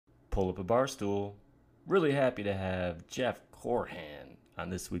pull up a bar stool. Really happy to have Jeff Korhan on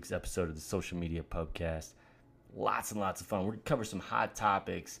this week's episode of the Social Media PUBCAST. Lots and lots of fun. We're going to cover some hot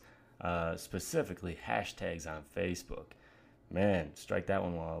topics, specifically hashtags on Facebook. Man, strike that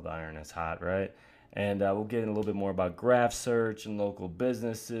one while the iron is hot, right? And we'll get in a little bit more about graph search and local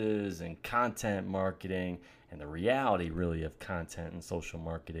businesses and content marketing and the reality, really, of content and social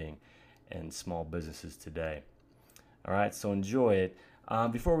marketing and small businesses today. All right, so enjoy it.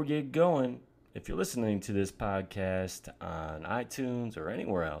 Before we get going, if you're listening to this podcast on iTunes or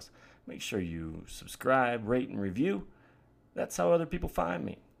anywhere else, make sure you subscribe, rate, and review. That's how other people find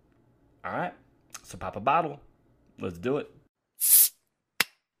me. All right, so pop a bottle. Let's do it.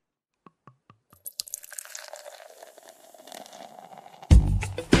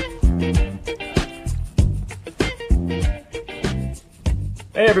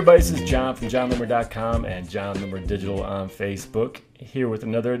 Hey everybody, this is John from johnloomer.com and John Loomer Digital on Facebook, here with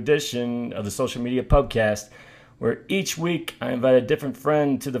another edition of the Social Media PUBCAST, where each week I invite a different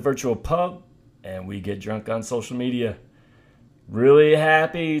friend to the virtual pub and we get drunk on social media. Really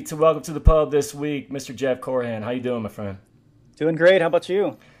happy to welcome to the pub this week, Mr. Jeff Korhan. How you doing, my friend? Doing great. How about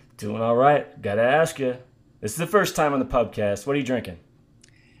you? Doing all right. Gotta ask you, this is the first time on the PUBCAST. What are you drinking?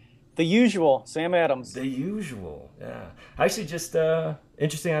 The usual, Sam Adams. The usual, yeah. Actually, just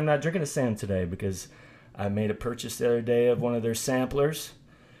interesting, I'm not drinking a Sam today because I made a purchase the other day of one of their samplers.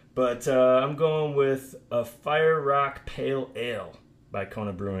 But I'm going with a Fire Rock Pale Ale by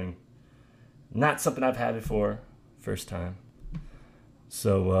Kona Brewing. Not something I've had before, first time.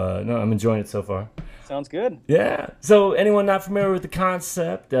 So, no, I'm enjoying it so far. Sounds good. Yeah. So, anyone not familiar with the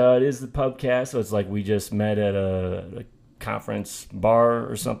concept, it is the PUBCAST. So, it's like we just met at a conference bar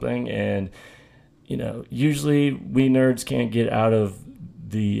or something, and usually we nerds can't get out of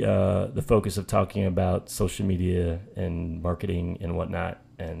the focus of talking about social media and marketing and whatnot,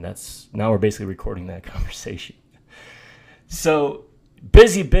 and that's now we're basically recording that conversation. So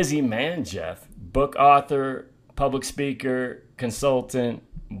busy man, Jeff. Book author, public speaker, consultant,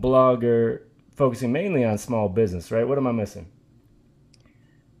 blogger, focusing mainly on small business, right? What am I missing?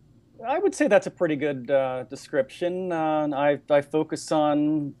 I would say that's a pretty good description. I focus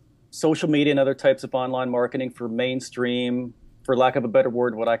on social media and other types of online marketing for mainstream, for lack of a better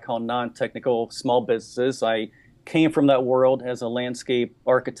word, what I call non-technical small businesses. I came from that world as a landscape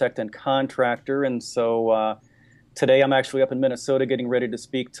architect and contractor, and so today I'm actually up in Minnesota getting ready to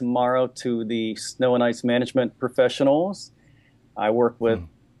speak tomorrow to the snow and ice management professionals. I work with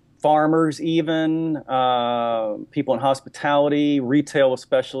farmers, even people in hospitality, retail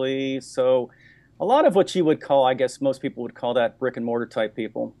especially. So a lot of what you would call, I guess most people would call that brick and mortar type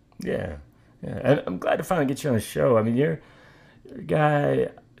people. Yeah. And I'm glad to finally get you on the show. I mean, you're a guy,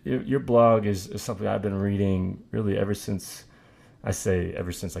 your blog is something I've been reading really ever since, I say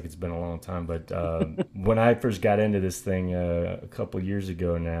ever since like it's been a long time, but when I first got into this thing a couple years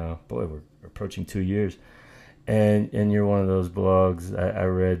ago now, boy, we're approaching 2 years. And you're one of those blogs I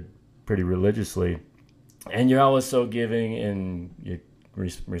read pretty religiously, and you're always so giving, and you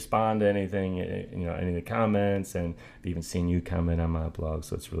respond to anything, any of the comments, and I've even seen you comment on my blog,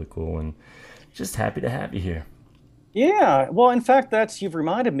 so it's really cool, and just happy to have you here. Yeah, well, in fact, you've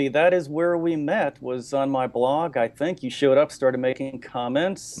reminded me, that is where we met, was on my blog. I think you showed up, started making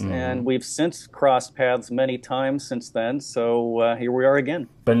comments, and we've since crossed paths many times since then, so here we are again.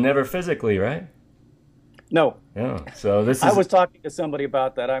 But never physically, right? No. Yeah. So this is. I was talking to somebody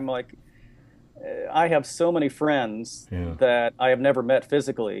about that. I'm like, I have so many friends that I have never met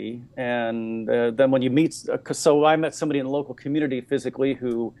physically, and then when you meet, so I met somebody in the local community physically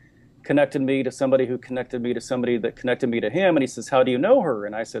who connected me to somebody who connected me to somebody that connected me to him, and he says, "How do you know her?"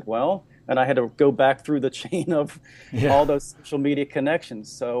 And I said, "Well," and I had to go back through the chain of all those social media connections.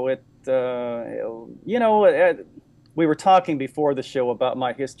 So we were talking before the show about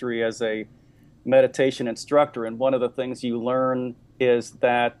my history as a meditation instructor, and one of the things you learn is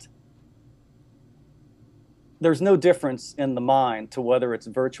that there's no difference in the mind to whether it's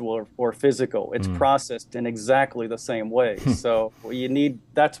virtual or physical. It's processed in exactly the same way. So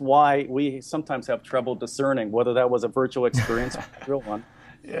that's why we sometimes have trouble discerning whether that was a virtual experience or a real one.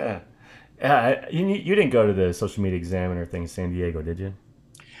 Yeah. You didn't go to the Social Media Examiner thing in San Diego, did you?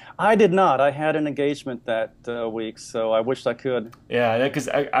 I did not. I had an engagement that week, so I wished I could. Yeah, because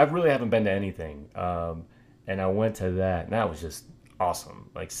I really haven't been to anything. And I went to that, and that was just awesome.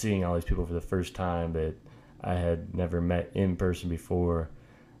 Like seeing all these people for the first time that I had never met in person before.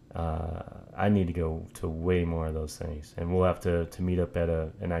 I need to go to way more of those things. And we'll have to meet up at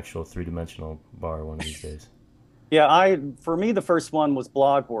an actual three-dimensional bar one of these days. Yeah, for me the first one was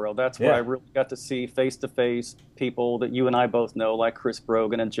Blog World. That's where I Yeah. really got to see face-to-face people that you and I both know, like Chris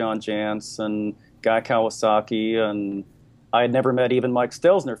Brogan and John Jantz and Guy Kawasaki, and I had never met even Mike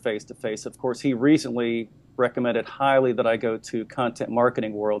Stelzner face-to-face. Of course, he recently recommended highly that I go to Content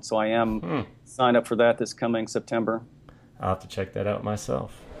Marketing World, so I am Hmm. signed up for that this coming September. I'll have to check that out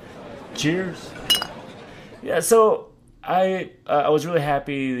myself. Cheers. Yeah, so I was really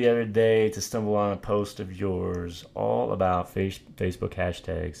happy the other day to stumble on a post of yours all about Facebook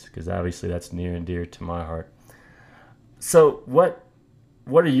hashtags because obviously that's near and dear to my heart. So what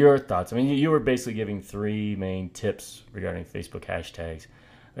are your thoughts? I mean, you were basically giving three main tips regarding Facebook hashtags.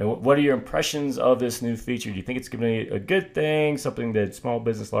 And what are your impressions of this new feature? Do you think it's going to be a good thing, something that small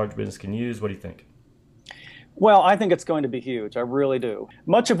business, large business can use? What do you think? Well, I think it's going to be huge. I really do.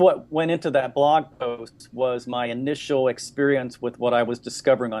 Much of what went into that blog post was my initial experience with what I was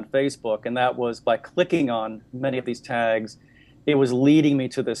discovering on Facebook. And that was by clicking on many of these tags, it was leading me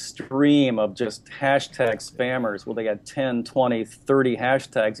to this stream of just hashtag spammers where they had 10, 20, 30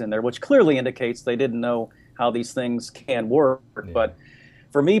 hashtags in there, which clearly indicates they didn't know how these things can work. Yeah. But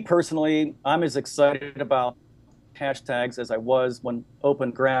for me personally, I'm as excited about hashtags as I was when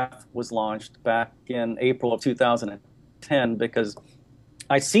Open Graph was launched back in April of 2010 because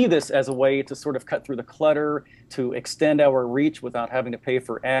I see this as a way to sort of cut through the clutter, to extend our reach without having to pay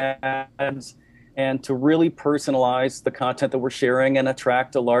for ads, and to really personalize the content that we're sharing and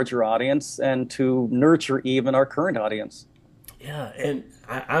attract a larger audience and to nurture even our current audience. Yeah, and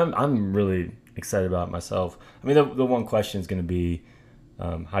I'm really excited about it myself. I mean, the one question is going to be,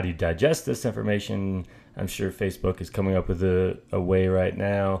 how do you digest this information? I'm sure Facebook is coming up with a way right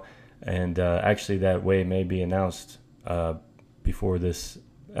now, and actually that way may be announced before this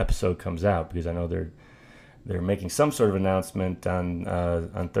episode comes out because I know they're making some sort of announcement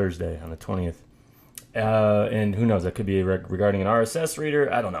on Thursday on the 20th. And who knows? That could be regarding an RSS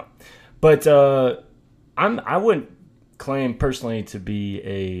reader. I don't know, but I wouldn't claim personally to be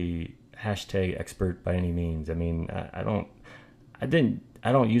a hashtag expert by any means. I mean, I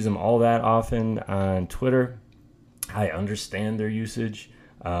don't use them all that often on Twitter. I understand their usage,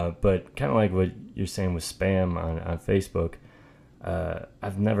 but kind of like what you're saying with spam on Facebook,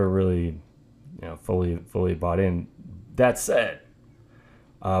 I've never really, fully bought in. That said,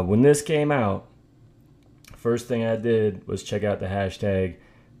 when this came out, first thing I did was check out the hashtag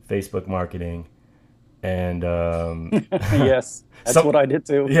Facebook marketing, and Yes, that's what I did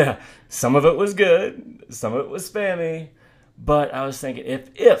too. yeah, some of it was good, some of it was spammy, but I was thinking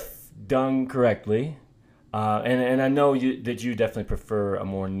if done correctly, and I know that you definitely prefer a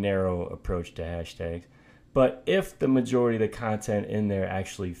more narrow approach to hashtags, but if the majority of the content in there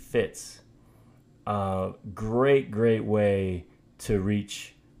actually fits, great way to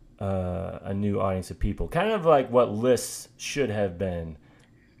reach a new audience of people, kind of like what lists should have been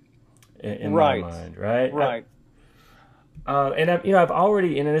in my mind, right? Right. And I've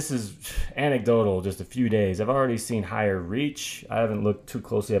already, and this is anecdotal, just a few days, I've already seen higher reach. I haven't looked too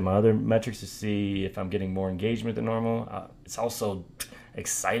closely at my other metrics to see if I'm getting more engagement than normal. It's also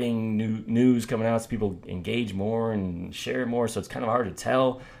exciting new news coming out, so people engage more and share more. So it's kind of hard to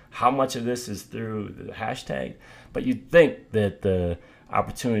tell how much of this is through the hashtag. But you'd think that the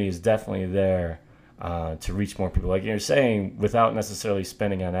opportunity is definitely there to reach more people, like you're saying, without necessarily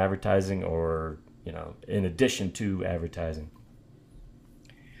spending on advertising or in addition to advertising.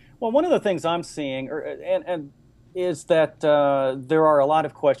 Well, one of the things I'm seeing, and is that there are a lot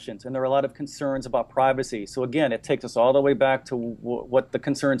of questions and there are a lot of concerns about privacy. So again, it takes us all the way back to what the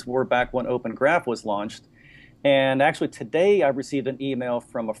concerns were back when Open Graph was launched. And actually today I received an email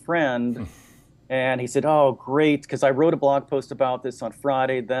from a friend and he said, "Oh, great," because I wrote a blog post about this on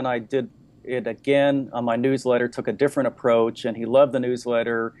Friday. Then I did it again on my newsletter, took a different approach, and he loved the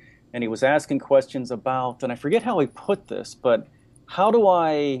newsletter. And he was asking questions about, and I forget how he put this, but how do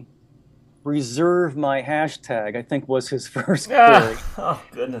I reserve my hashtag, I think was his first query. Oh,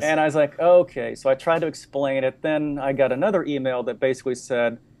 goodness. And I was like, okay. So I tried to explain it. Then I got another email that basically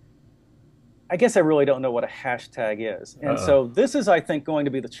said, I guess I really don't know what a hashtag is. And so this is, I think, going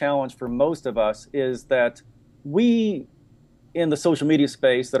to be the challenge for most of us, is that we in the social media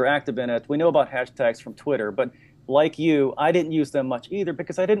space that are active in it, we know about hashtags from Twitter, but like you, I didn't use them much either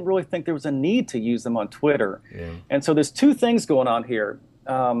because I didn't really think there was a need to use them on Twitter. Yeah. And so there's two things going on here.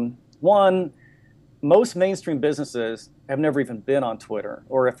 One, most mainstream businesses have never even been on Twitter,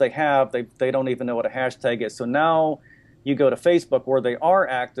 or if they have, they don't even know what a hashtag is. So now you go to Facebook where they are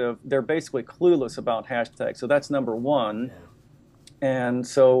active, they're basically clueless about hashtags. So that's number one. Yeah. And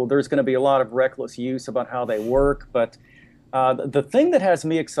so there's going to be a lot of reckless use about how they work. But The thing that has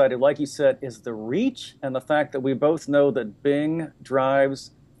me excited, like you said, is the reach and the fact that we both know that Bing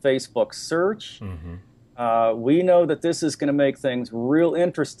drives Facebook search. Mm-hmm. We know that this is going to make things real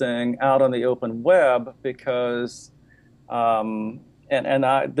interesting out on the open web because,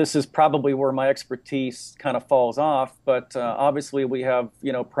 this is probably where my expertise kind of falls off. But obviously, we have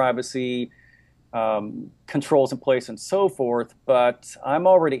privacy controls in place and so forth. But I'm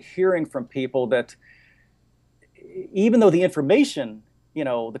already hearing from people that even though the information,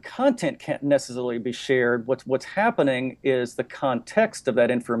 the content can't necessarily be shared, what's happening is the context of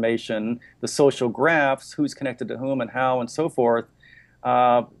that information, the social graphs, who's connected to whom and how and so forth.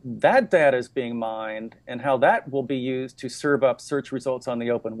 That data is being mined, and how that will be used to serve up search results on the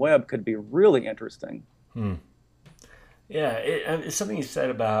open web could be really interesting. Yeah, it's something you said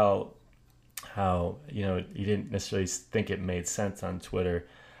about how you didn't necessarily think it made sense on Twitter.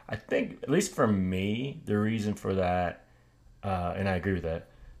 I think, at least for me, the reason for that, and I agree with that,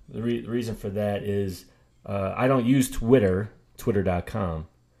 the reason for that is I don't use twitter.com.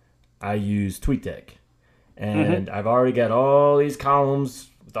 I use TweetDeck. And I've already got all these columns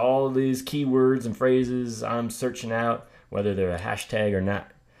with all of these keywords and phrases I'm searching out, whether they're a hashtag or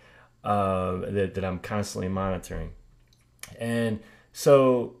not, that I'm constantly monitoring. And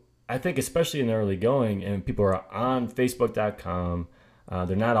so I think especially in the early going, and people are on Facebook.com,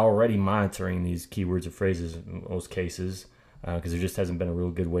 they're not already monitoring these keywords or phrases in most cases because there just hasn't been a real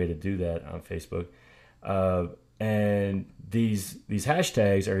good way to do that on Facebook. And these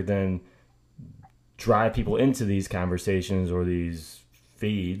hashtags are then drive people into these conversations or these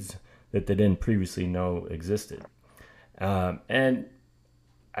feeds that they didn't previously know existed. So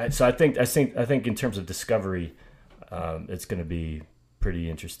I think in terms of discovery, it's going to be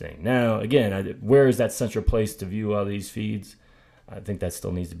pretty interesting. Now, again, where is that central place to view all these feeds? I think that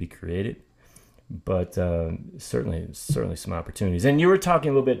still needs to be created, but certainly some opportunities. And you were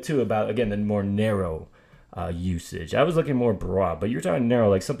talking a little bit too about, again, the more narrow usage. I was looking more broad, but you're talking narrow,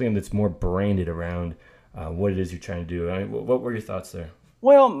 like something that's more branded around what it is you're trying to do. I mean, what were your thoughts there?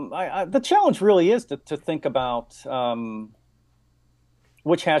 Well, the challenge really is to think about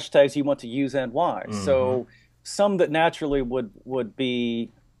which hashtags you want to use and why. Mm-hmm. So some that naturally would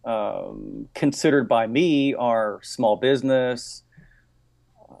be considered by me are small business,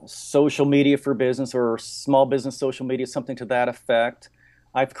 social media for business, or small business social media, something to that effect.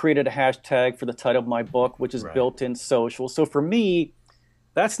 I've created a hashtag for the title of my book, which is built in social. So for me,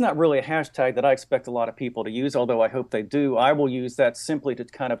 that's not really a hashtag that I expect a lot of people to use, although I hope they do. I will use that simply to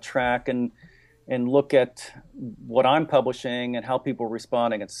kind of track and look at what I'm publishing and how people are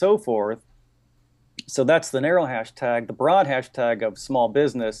responding and so forth. So that's the narrow hashtag. The broad hashtag of small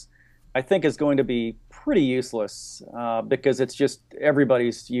business, I think, is going to be pretty useless because it's just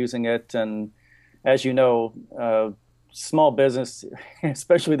everybody's using it. And as you know, small business,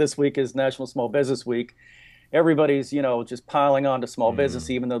 especially this week is National Small Business Week, everybody's, just piling on to small business,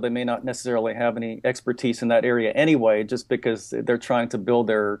 even though they may not necessarily have any expertise in that area anyway, just because they're trying to build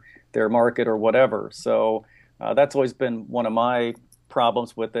their market or whatever. So that's always been one of my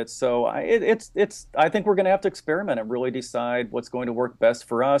problems with it. So I think we're going to have to experiment and really decide what's going to work best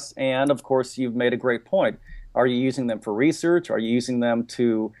for us. And of course, you've made a great point. Are you using them for research? Are you using them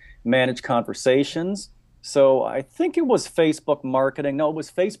to manage conversations? So I think it was Facebook marketing. No, it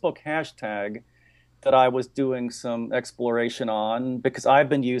was Facebook hashtag that I was doing some exploration on because I've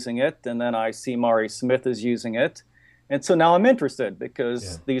been using it, and then I see Mari Smith is using it. And so now I'm interested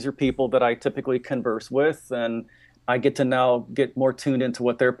because these are people that I typically converse with, and I get to now get more tuned into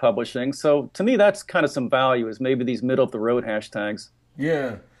what they're publishing. So to me, that's kind of some value, is maybe these middle of the road hashtags.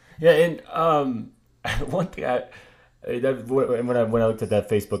 Yeah. And one thing when I looked at that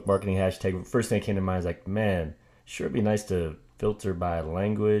Facebook marketing hashtag, first thing that came to mind is like, man, sure it'd be nice to filter by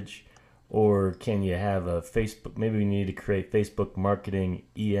language. Or can you have a Facebook? Maybe we need to create Facebook marketing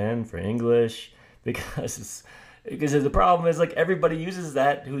EN for English because the problem is, like, everybody uses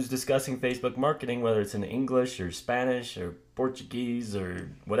that who's discussing Facebook marketing, whether it's in English or Spanish or Portuguese or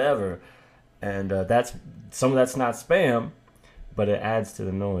whatever, and that's not spam, but it adds to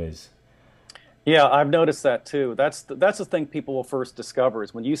the noise. Yeah, I've noticed that too. That's the thing people will first discover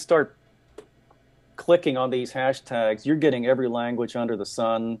is when you start clicking on these hashtags, you're getting every language under the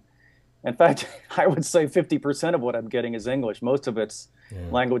sun. In fact, I would say 50% of what I'm getting is English. Most of it's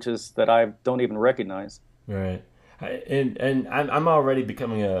languages that I don't even recognize. Right. And I'm already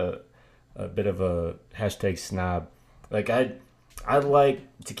becoming a bit of a hashtag snob. Like I like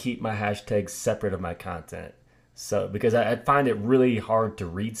to keep my hashtags separate of my content. So because I find it really hard to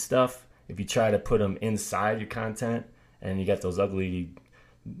read stuff if you try to put them inside your content and you got those ugly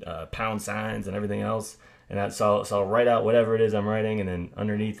pound signs and everything else. so I'll write out whatever it is I'm writing, and then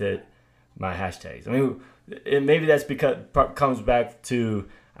underneath it, my hashtags. I mean, maybe that's because comes back to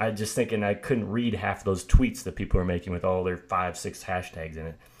I just thinking I couldn't read half of those tweets that people are making with all their 5, 6 hashtags in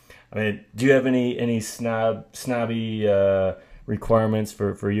it. I mean, do you have any snobby requirements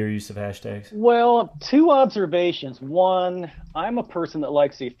for your use of hashtags? Well, two observations. One, I'm a person that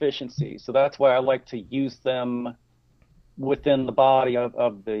likes efficiency, so that's why I like to use them within the body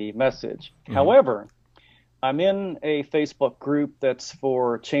of the message. Mm-hmm. However, I'm in a Facebook group that's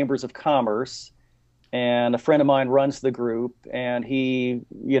for chambers of commerce, and a friend of mine runs the group, and he,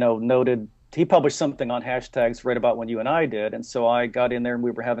 noted he published something on hashtags right about when you and I did, and so I got in there and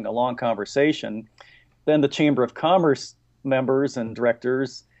we were having a long conversation. Then the Chamber of Commerce members and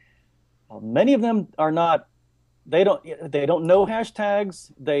directors, many of them are not. They don't know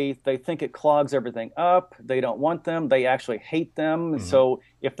hashtags. They think it clogs everything up. They don't want them. They actually hate them. Mm-hmm. So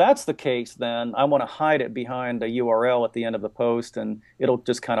if that's the case, then I want to hide it behind a URL at the end of the post, and it'll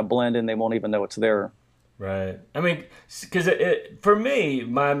just kind of blend in. They won't even know it's there. Right. I mean, because for me,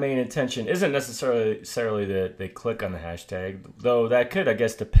 my main intention isn't necessarily that they click on the hashtag, though that could, I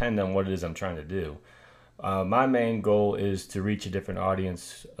guess, depend on what it is I'm trying to do. My main goal is to reach a different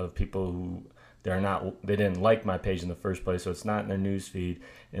audience of people who they didn't like my page in the first place, so it's not in their news feed,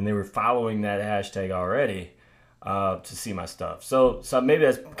 and they were following that hashtag already to see my stuff. So maybe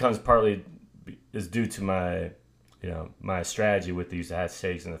that becomes partly is due to my strategy with the use of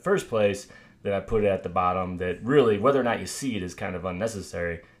hashtags in the first place, that I put it at the bottom, that really, whether or not you see it is kind of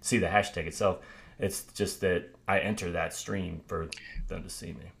unnecessary. See the hashtag itself. It's just that I enter that stream for them to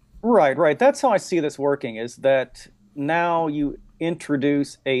see me. Right. That's how I see this working, is that now you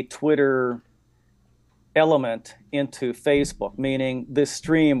introduce a Twitter element into Facebook, meaning this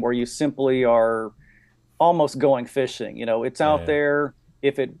stream where you simply are almost going fishing. It's out there.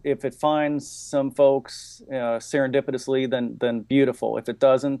 If it finds some folks serendipitously, then beautiful. If it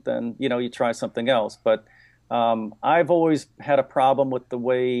doesn't, then you try something else. But I've always had a problem with the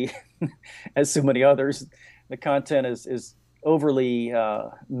way, as so many others, the content is overly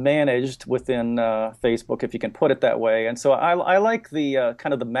managed within Facebook, if you can put it that way. And so I like the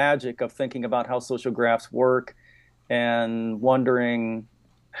kind of the magic of thinking about how social graphs work and wondering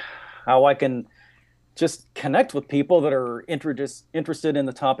how I can just connect with people that are interested in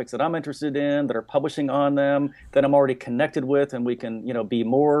the topics that I'm interested in, that are publishing on them, that I'm already connected with, and we can be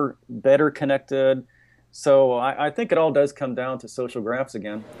better connected. So I think it all does come down to social graphs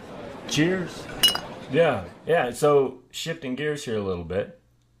again. Cheers. Yeah. So shifting gears here a little bit.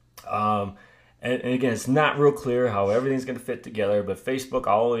 And again, it's not real clear how everything's going to fit together, but Facebook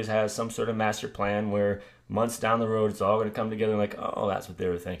always has some sort of master plan where months down the road, it's all going to come together like, oh, that's what they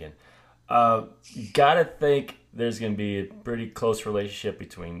were thinking. Gotta think there's going to be a pretty close relationship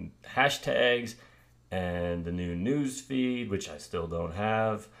between hashtags and the new news feed, which I still don't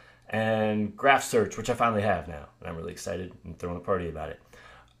have, and graph search, which I finally have now. And I'm really excited and throwing a party about it.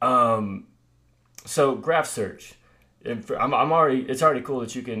 So graph search, it's already cool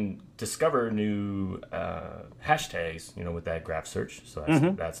that you can discover new hashtags, with that graph search. So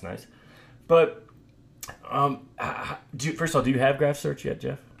that's nice. But first of all, do you have graph search yet,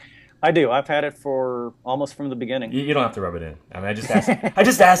 Jeff? I do. I've had it for almost from the beginning. You don't have to rub it in. I mean, I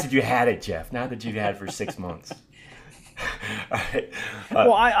just asked if you had it, Jeff. Not that you've had it for 6 months. All right.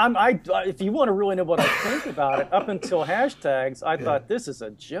 Well, if you want to really know what I think about it, up until hashtags, I thought this is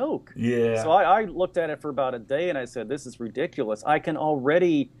a joke. Yeah. So I looked at it for about a day and I said, this is ridiculous. I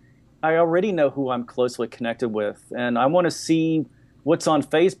already know who I'm closely connected with, and I want to see what's on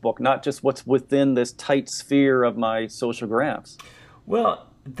Facebook, not just what's within this tight sphere of my social graphs. Well,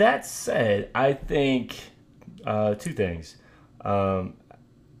 that said, I think two things. And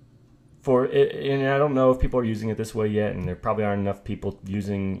I don't know if people are using it this way yet, and there probably aren't enough people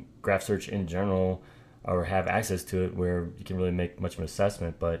using graph search in general or have access to it where you can really make much of an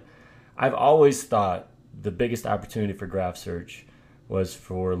assessment. But I've always thought the biggest opportunity for graph search was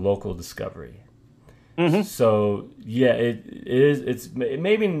for local discovery. Mm-hmm. So yeah, it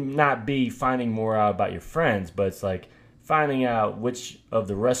maybe not be finding more out about your friends, but it's like finding out which of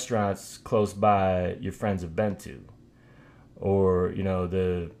the restaurants close by your friends have been to, or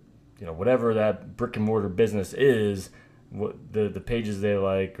whatever that brick and mortar business is, what the pages they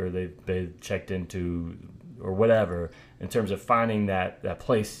like or they checked into or whatever, in terms of finding that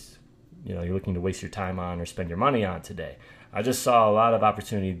place you're looking to waste your time on or spend your money on today. I just saw a lot of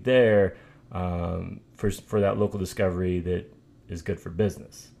opportunity there for that local discovery that is good for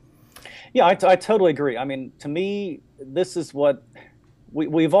business. Yeah, I totally agree. I mean, to me, this is what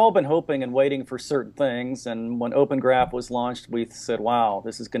we've all been hoping and waiting for certain things. And when Open Graph was launched, we said, wow,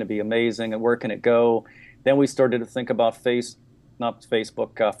 this is going to be amazing. And where can it go? Then we started to think about not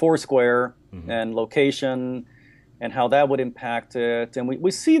Facebook, Foursquare Hmm. and location and how that would impact it. And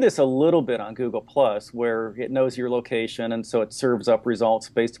we see this a little bit on Google Plus, where it knows your location and so it serves up results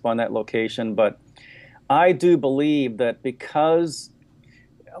based upon that location. But I do believe that because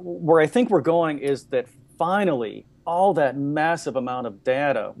where I think we're going is that finally all that massive amount of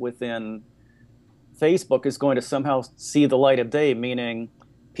data within Facebook is going to somehow see the light of day, meaning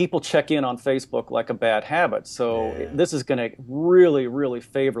people check in on Facebook like a bad habit. So Yeah. this is going to really, really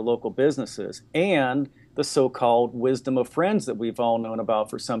favor local businesses and the so-called wisdom of friends that we've all known about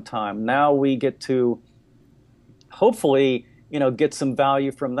for some time. Now we get to hopefully, get some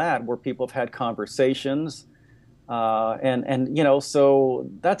value from that, where people have had conversations, so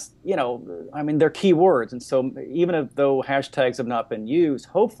that's, I mean, they're key words. And so even if though hashtags have not been used,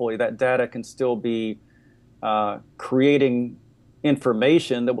 hopefully that data can still be creating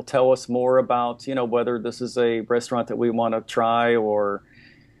information that will tell us more about, whether this is a restaurant that we want to try or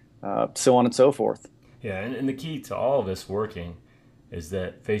so on and so forth. Yeah, and the key to all of this working is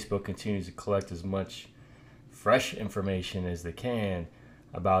that Facebook continues to collect as much fresh information as they can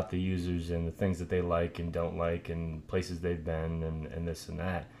about the users and the things that they like and don't like and places they've been and this and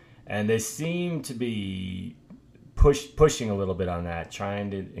that. And they seem to be pushing a little bit on that,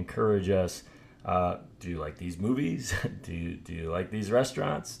 trying to encourage us. Do you like these movies? Do you like these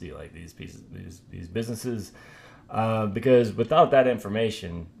restaurants? Do you like these pieces these businesses? Because without that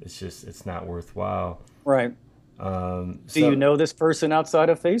information, it's not worthwhile. Right. Do So you know this person outside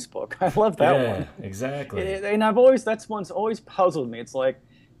of Facebook? I love that yeah, one. exactly. And that's one's always puzzled me. It's like,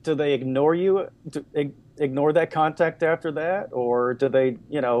 do they ignore you, ignore that contact after that, or do they,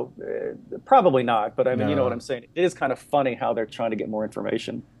 probably not. But I mean, you know what I'm No, saying. It is kind of funny how they're trying to get more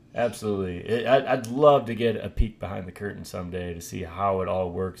information. absolutely. I'd love to get a peek behind the curtain someday to see how it all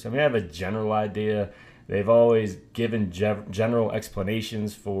works. I mean, I have a general idea. They've always given general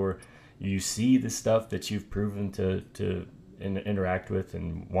explanations for you see the stuff that you've proven to interact with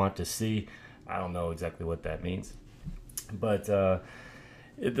and want to see. I don't know exactly what that means, but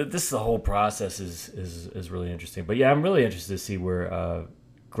this the whole process is really interesting. But yeah, I'm really interested to see where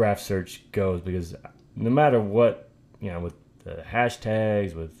graph search goes, because no matter what, with the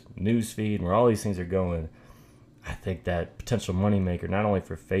hashtags, with newsfeed, where all these things are going, I think that potential moneymaker, not only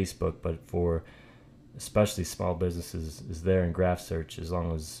for Facebook but for especially small businesses, is there in graph search as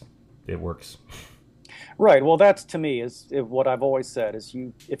long as it works. Right. Well, that's to me is what I've always said is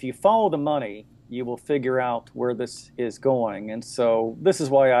if you follow the money, you will figure out where this is going. And so this is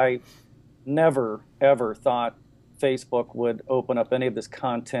why I never ever thought Facebook would open up any of this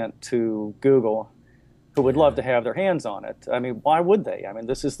content to Google, who would love Yeah. to have their hands on it. I mean, why would they? I mean,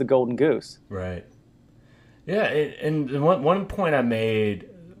 this is the golden goose. Right. Yeah, and one point I made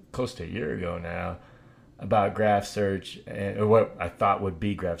close to a year ago now about graph search, or what I thought would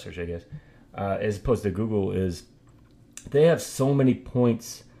be graph search, I guess, as opposed to Google, is they have so many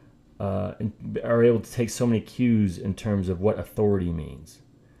points and are able to take so many cues in terms of what authority means.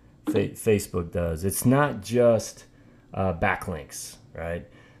 Facebook does. It's not just backlinks, right?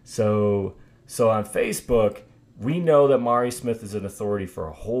 So on Facebook, we know that Mari Smith is an authority for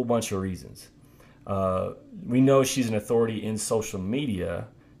a whole bunch of reasons. We know she's an authority in social media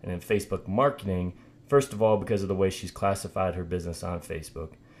and in Facebook marketing. First of all, because of the way she's classified her business on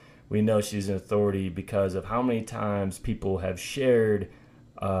Facebook. We know she's an authority because of how many times people have shared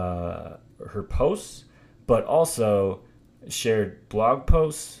her posts, but also shared blog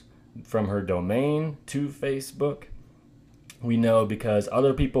posts from her domain to Facebook. We know because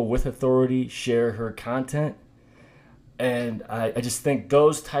other people with authority share her content. And I just think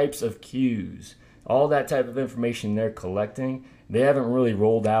those types of cues, all that type of information they're collecting, they haven't really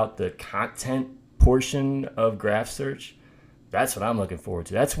rolled out the content portion of graph search. That's what I'm looking forward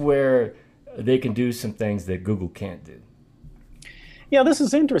to. That's where they can do some things that Google can't do. Yeah, this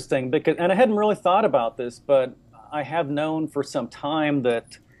is interesting because, and I hadn't really thought about this, but I have known for some time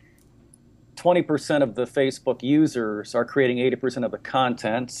that 20% of the Facebook users are creating 80% of the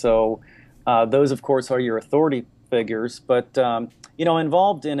content. So those, of course, are your authority figures. But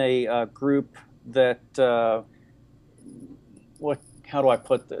involved in a group that what how do I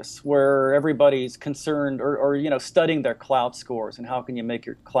put this? Where everybody's concerned or studying their clout scores and how can you make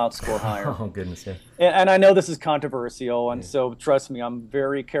your clout score higher. Oh goodness, yeah. And I know this is controversial, and Yeah. so trust me, I'm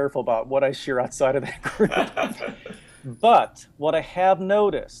very careful about what I share outside of that group. But what I have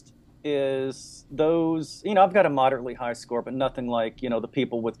noticed is those, I've got a moderately high score, but nothing like, the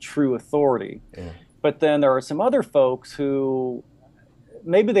people with true authority. Yeah. But then there are some other folks who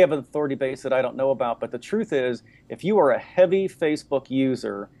maybe they have an authority base that I don't know about, but the truth is, if you are a heavy Facebook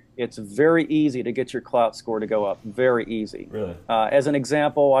user, it's very easy to get your clout score to go up. Very easy. Really? As an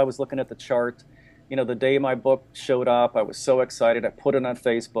example, I was looking at the chart. The day my book showed up, I was so excited. I put it on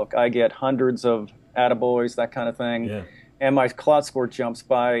Facebook. I get hundreds of attaboys, that kind of thing. Yeah. And my clout score jumps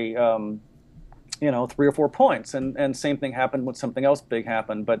by, 3 or 4 points. And same thing happened when something else big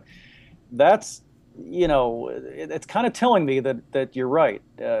happened. But that's, it's kind of telling me that you're right.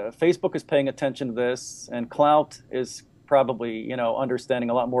 Facebook is paying attention to this, and clout is probably, understanding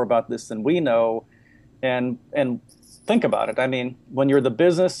a lot more about this than we know. And think about it. I mean, when you're the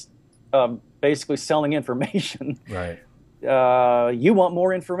business of basically selling information, right? You want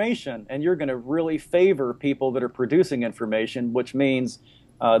more information, and you're going to really favor people that are producing information, which means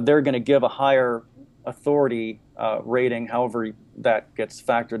they're going to give a higher authority rating, however that gets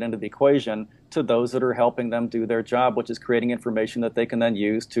factored into the equation, to those that are helping them do their job, which is creating information that they can then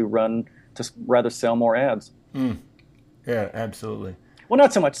use to rather sell more ads. Yeah, absolutely. Well,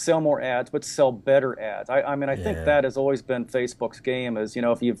 not so much sell more ads, but sell better ads. I mean, I think that has always been Facebook's game is,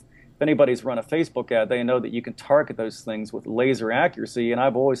 if anybody's run a Facebook ad, they know that you can target those things with laser accuracy. And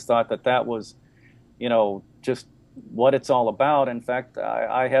I've always thought that was, just what it's all about. In fact,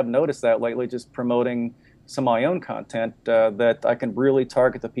 I have noticed that lately, just promoting some of my own content, that I can really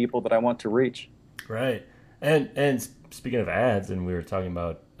target the people that I want to reach. Right. And speaking of ads, and we were talking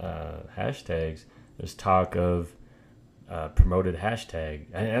about hashtags, there's talk of promoted hashtag.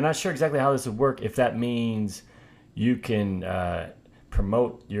 And I'm not sure exactly how this would work, if that means you can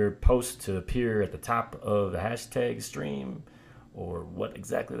promote your post to appear at the top of the hashtag stream, or what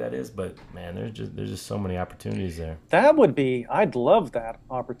exactly that is. But man, there's just so many opportunities there. I'd love that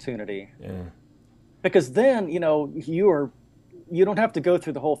opportunity. Yeah. Because then, you don't have to go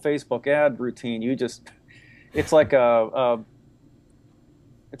through the whole Facebook ad routine. It's like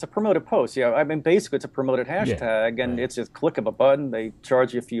it's a promoted post. Yeah, I mean, basically it's a promoted hashtag, and it's just click of a button. They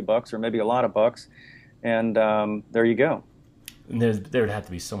charge you a few bucks or maybe a lot of bucks, and there you go. And there would have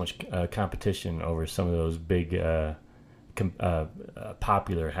to be so much competition over some of those big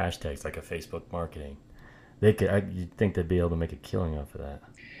popular hashtags, like a Facebook marketing. You'd think they'd be able to make a killing off of that.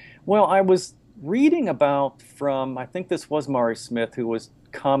 Well, I was reading I think this was Mari Smith, who was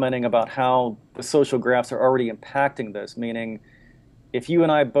commenting about how the social graphs are already impacting this, meaning if you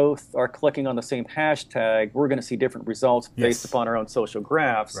and I both are clicking on the same hashtag, we're going to see different results based upon our own social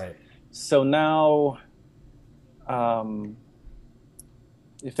graphs. Right. So now,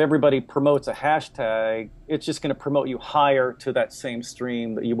 if everybody promotes a hashtag, it's just going to promote you higher to that same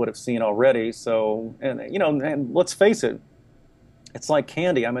stream that you would have seen already. So, and let's face it, it's like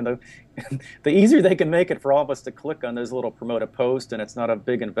candy. I mean, the easier they can make it for all of us to click on those little promoted posts, and it's not a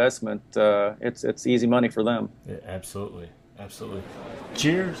big investment, it's easy money for them. Yeah, absolutely. Absolutely.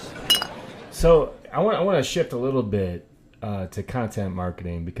 Cheers. So I want to shift a little bit to content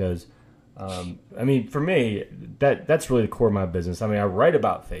marketing, because for me, that's really the core of my business. I mean, I write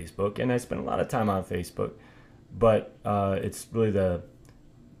about Facebook, and I spend a lot of time on Facebook, but it's really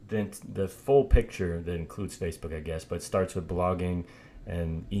the full picture that includes Facebook, I guess. But it starts with blogging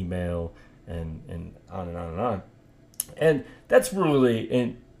and email and on and on and on. And that's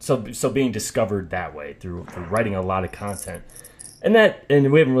really so being discovered that way through writing a lot of content. And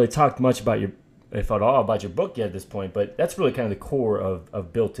we haven't really talked much about if at all, about your book yet at this point, but that's really kind of the core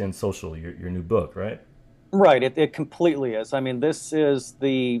of Built-In Social, your new book, right? Right, it completely is. I mean, this is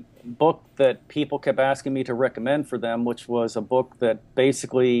the book that people kept asking me to recommend for them, which was a book that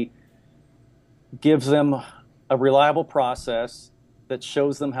basically gives them a reliable process that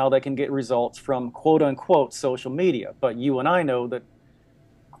shows them how they can get results from quote-unquote social media. But you and I know that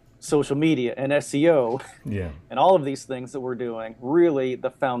social media and SEO and all of these things that we're doing, really the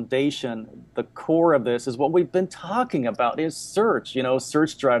foundation, the core of this is what we've been talking about, is search.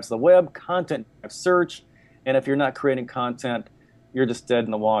 Search drives the web, content drives search, and if you're not creating content, you're just dead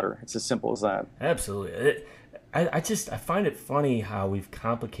in the water. It's as simple as that. Absolutely. I find it funny how we've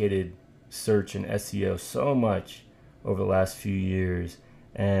complicated search and SEO so much over the last few years,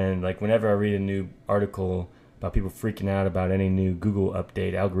 and like whenever I read a new article about people freaking out about any new Google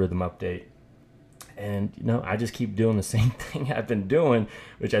update, algorithm update. And, I just keep doing the same thing I've been doing,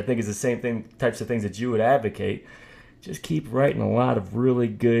 which I think is the same types of things that you would advocate. Just keep writing a lot of really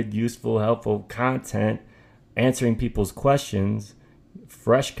good, useful, helpful content, answering people's questions,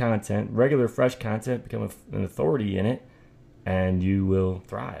 fresh content, regular fresh content, become an authority in it, and you will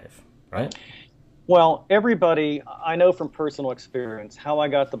thrive, right? Well, everybody, I know from personal experience how I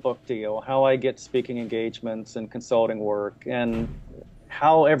got the book deal, how I get speaking engagements and consulting work, and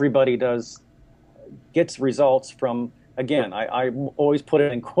how everybody gets results from, again, I always put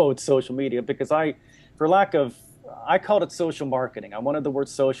it in quotes, social media, because for lack of I called it social marketing. I wanted the word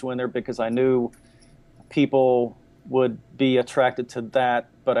social in there because I knew people would be attracted to that,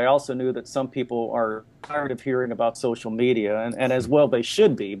 but I also knew that some people are tired of hearing about social media, and as well they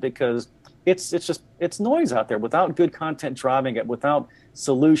should be, because it's noise out there without good content driving it, without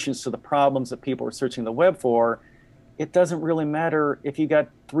solutions to the problems that people are searching the web for. It doesn't really matter if you got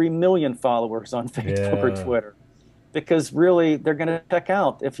 3 million followers on Facebook or Yeah, Twitter, because really they're going to check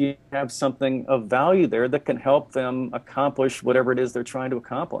out if you have something of value there that can help them accomplish whatever it is they're trying to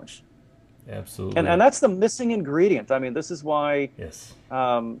accomplish. And absolutely. that's the missing ingredient. I mean, this is why, Yes.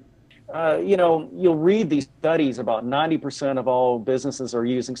 um, you'll read these studies about 90% of all businesses are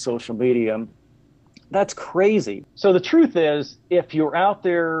using social media. That's crazy. So the truth is, if you're out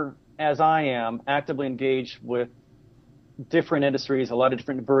there, as I am, actively engaged with different industries, a lot of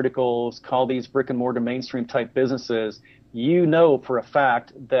different verticals, call these brick and mortar mainstream type businesses, you know for a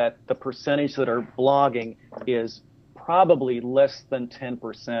fact that the percentage that are blogging is probably less than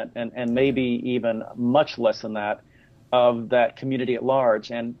 10%, and Yeah. maybe even much less than that of that community at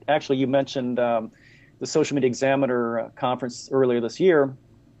large. And actually, you mentioned the Social Media Examiner conference earlier this year.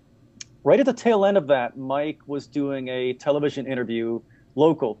 Right at the tail end of that, Mike was doing a television interview,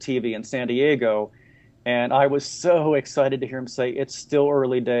 local TV in San Diego, and I was so excited to hear him say, it's still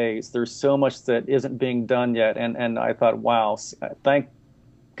early days. There's so much that isn't being done yet. And I thought, wow, thank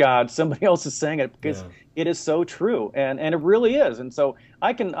God somebody else is saying it, because Yeah. it is so true. And it really is. And so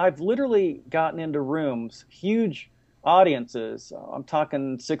I've literally gotten into rooms, huge audiences. I'm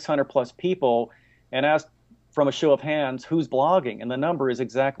talking 600 plus people, and asked from a show of hands, who's blogging? And the number is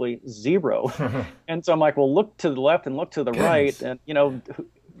exactly zero. And so I'm like, well, look to the left and look to the right. Goodness. And, Yeah.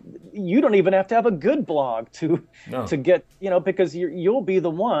 you don't even have to have a good blog to No. get, because you'll be the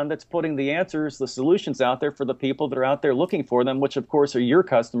one that's putting the answers, the solutions out there for the people that are out there looking for them, which of course are your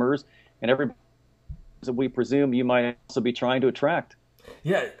customers and everybody that we presume you might also be trying to attract.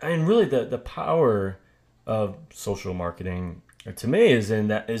 Yeah, and really the power of social marketing to me is in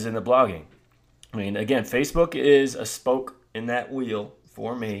the blogging. I mean, again, Facebook is a spoke in that wheel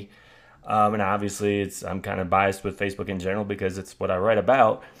for me. And obviously I'm kind of biased with Facebook in general because it's what I write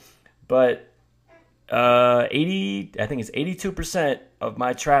about. But 80, I think it's 82% of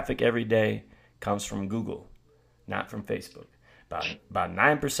my traffic every day comes from Google, not from Facebook. About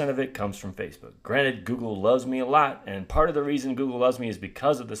 9% of it comes from Facebook. Granted, Google loves me a lot, and part of the reason Google loves me is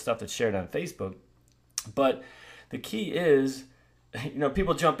because of the stuff that's shared on Facebook. But the key is,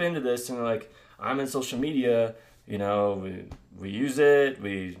 people jump into this and they're like, I'm in social media, we use it,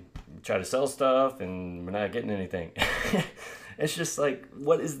 we try to sell stuff, and we're not getting anything. It's just like,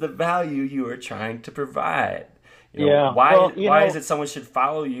 what is the value you are trying to provide? Yeah. Well, Why is it someone should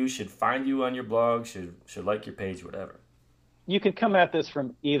follow you, should find you on your blog, should like your page, whatever? you can come at this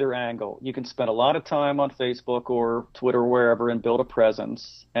from either angle. You can spend a lot of time on Facebook or Twitter or wherever and build a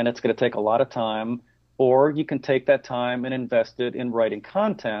presence, and it's going to take a lot of time. Or you can take that time and invest it in writing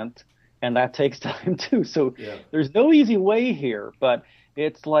content, and that takes time too. So Yeah. there's no easy way here, but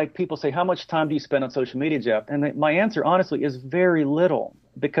it's like people say, how much time do you spend on social media, Jeff? And my answer, honestly, is very little,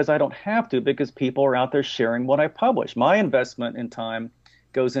 because I don't have to, because people are out there sharing what I publish. My investment in time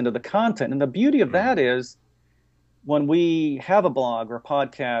goes into the content. And the beauty of that is, when we have a blog or a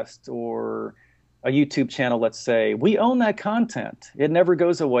podcast or a YouTube channel, let's say, we own that content. It never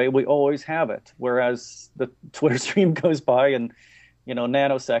goes away. We always have it. Whereas the Twitter stream goes by in,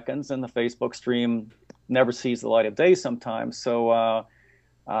 nanoseconds, and the Facebook stream never sees the light of day sometimes. So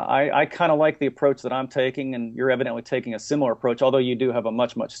I kind of like the approach that I'm taking, and you're evidently taking a similar approach, although you do have a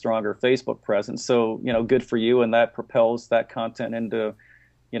much, much stronger Facebook presence. So, good for you, and that propels that content into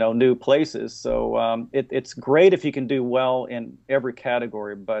new places. So it's great if you can do well in every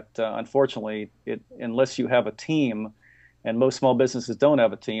category, but unfortunately, unless you have a team, and most small businesses don't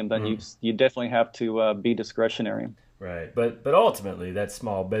have a team, then you definitely have to be discretionary. Right. But ultimately, that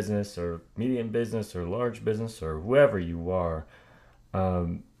small business or medium business or large business or whoever you are,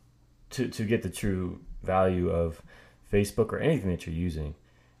 to get the true value of Facebook or anything that you're using,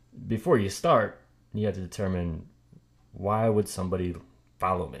 before you start, you have to determine, why would somebody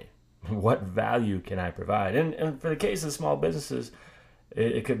follow me? What value can I provide? And for the case of small businesses,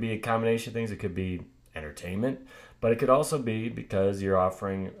 it could be a combination of things. It could be entertainment, but it could also be because you're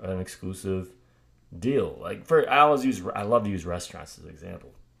offering an exclusive deal. Like I love to use restaurants as an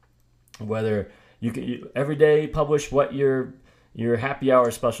example. Whether you every day publish what your happy hour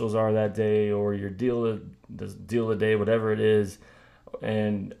specials are that day, or your deal of the day, whatever it is,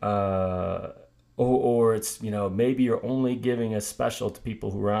 and or it's, maybe you're only giving a special to people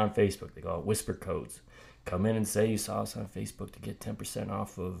who are on Facebook. They call it whisper codes. Come in and say you saw us on Facebook to get 10%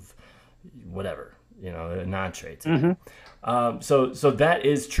 off of whatever. an entree to Mm-hmm. it. So that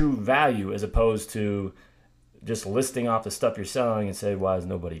is true value as opposed to just listing off the stuff you're selling and say, why is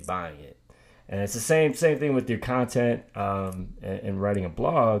nobody buying it? And it's the same thing with your content and writing a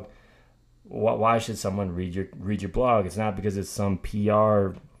blog. Why should someone read your blog? It's not because it's some PR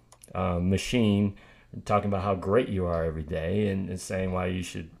machine talking about how great you are every day and saying why you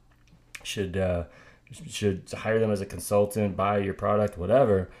should hire them as a consultant, buy your product,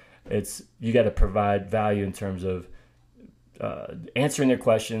 whatever. It's you got to provide value in terms of answering their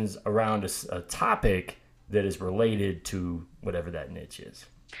questions around a topic that is related to whatever that niche is.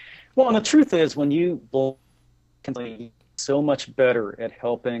 Well, and the truth is, when you can be so much better at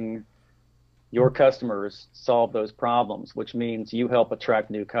helping your customers solve those problems, which means you help attract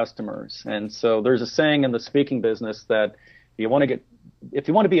new customers. And so there's a saying in the speaking business that if you want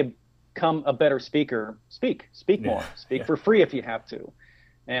to become a better speaker, speak more, speak for free if you have to.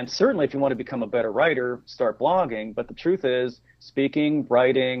 And certainly if you want to become a better writer, start blogging. But the truth is, speaking,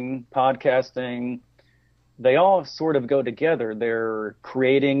 writing, podcasting, they all sort of go together. They're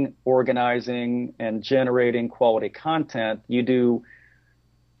creating, organizing, and generating quality content. You do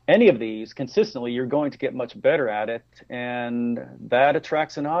any of these consistently, you're going to get much better at it, and that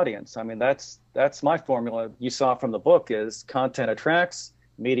attracts an audience. I mean, that's my formula you saw from the book is content attracts,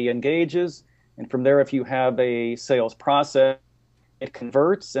 media engages, and from there, if you have a sales process, it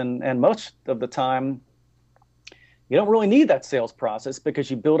converts, and most of the time, you don't really need that sales process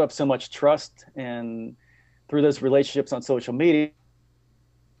because you build up so much trust and through those relationships on social media,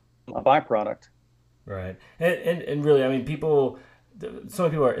 a byproduct. Right. And really, I mean, some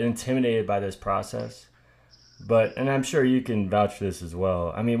people are intimidated by this process, and I'm sure you can vouch for this as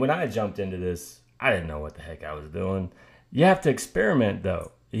well. I mean, when I jumped into this, I didn't know what the heck I was doing. You have to experiment,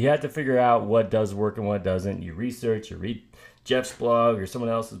 though. You have to figure out what does work and what doesn't. You research, you read Jeff's blog or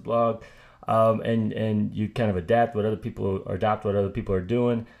someone else's blog, and you kind of adopt what other people are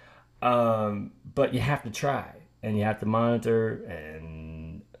doing. But you have to try, and you have to monitor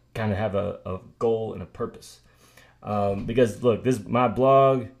and kind of have a goal and a purpose. Because look, my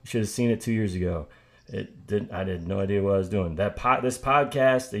blog, you should have seen it 2 years ago. I had no idea what I was doing. This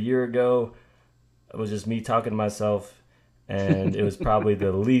podcast a year ago was just me talking to myself, and it was probably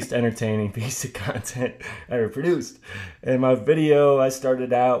the least entertaining piece of content I ever produced. And my video, I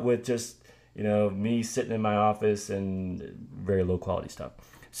started out with just, me sitting in my office and very low quality stuff.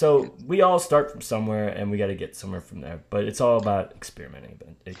 So we all start from somewhere, and we got to get somewhere from there. But it's all about experimenting.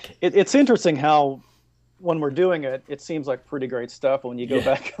 It's interesting how when we're doing it, it seems like pretty great stuff. When you go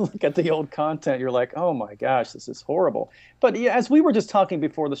back and look at the old content, you're like, oh my gosh, this is horrible. But yeah, as we were just talking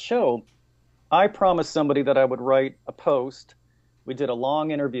before the show, I promised somebody that I would write a post. We did a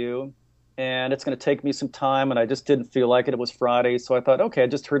long interview, and it's going to take me some time, and I just didn't feel like it. It was Friday, so I thought, okay, I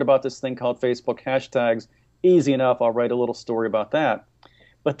just heard about this thing called Facebook hashtags. Easy enough, I'll write a little story about that.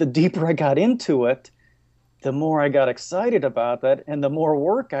 But the deeper I got into it, the more I got excited about that and the more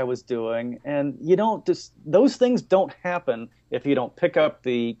work I was doing. And those things don't happen if you don't pick up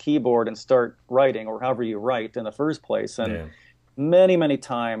the keyboard and start writing or however you write in the first place. And many, many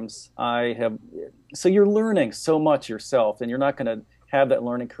times so you're learning so much yourself, and you're not going to have that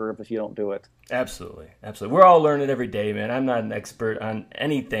learning curve if you don't do it. Absolutely. We're all learning every day, man. I'm not an expert on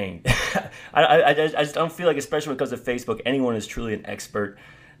anything. I just don't feel like, especially when it comes to Facebook, anyone is truly an expert.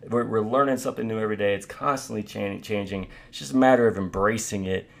 We're learning something new every day. It's constantly changing. It's just a matter of embracing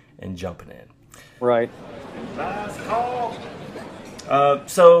it and jumping in. Right. Last call.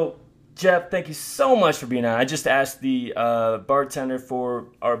 So, Jeff, thank you so much for being on. I just asked the bartender for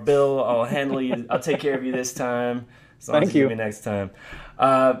our bill. I'll handle you. I'll take care of you this time. As long as you give me next time.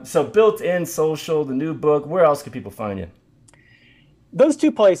 So, Built-In Social, the new book. Where else can people find you? Those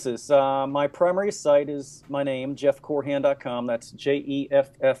two places. My primary site is my name, jeffkorhan.com. That's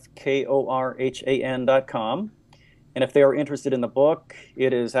JEFFKORHAN.com. And if they are interested in the book,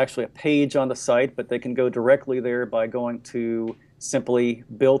 it is actually a page on the site, but they can go directly there by going to simply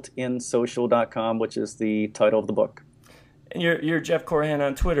builtinsocial.com, which is the title of the book. And you're Jeff Korhan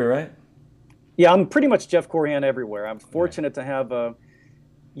on Twitter, right? Yeah, I'm pretty much Jeff Korhan everywhere. I'm fortunate to have a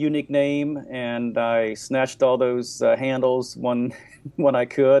unique name, and I snatched all those handles when I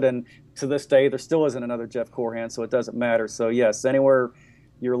could, and to this day there still isn't another Jeff Korhan, so it doesn't matter. So yes, anywhere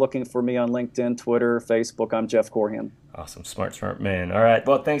you're looking for me on LinkedIn, Twitter, Facebook, I'm Jeff Korhan. Awesome. Smart man. All right,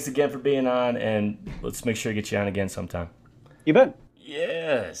 well, thanks again for being on, and let's make sure to get you on again sometime. You bet.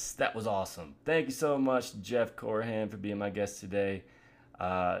 Yes, that was awesome. Thank you so much, Jeff Korhan, for being my guest today.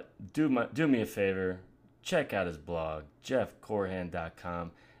 Do me a favor, check out his blog,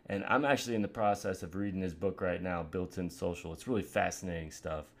 jeffkorhan.com. And I'm actually in the process of reading his book right now, Built-In Social. It's really fascinating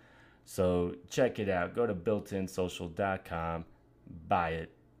stuff. So check it out. Go to builtinsocial.com, buy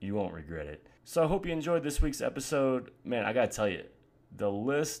it. You won't regret it. So I hope you enjoyed this week's episode. Man, I got to tell you, the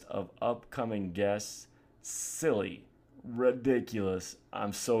list of upcoming guests, silly, ridiculous.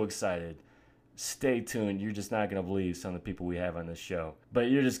 I'm so excited. Stay tuned. You're just not going to believe some of the people we have on this show.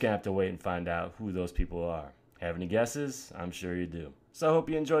 But you're just going to have to wait and find out who those people are. Have any guesses? I'm sure you do. So I hope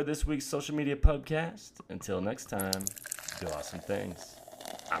you enjoyed this week's Social Media Pubcast. Until next time, do awesome things.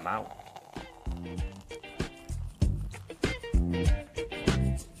 I'm out.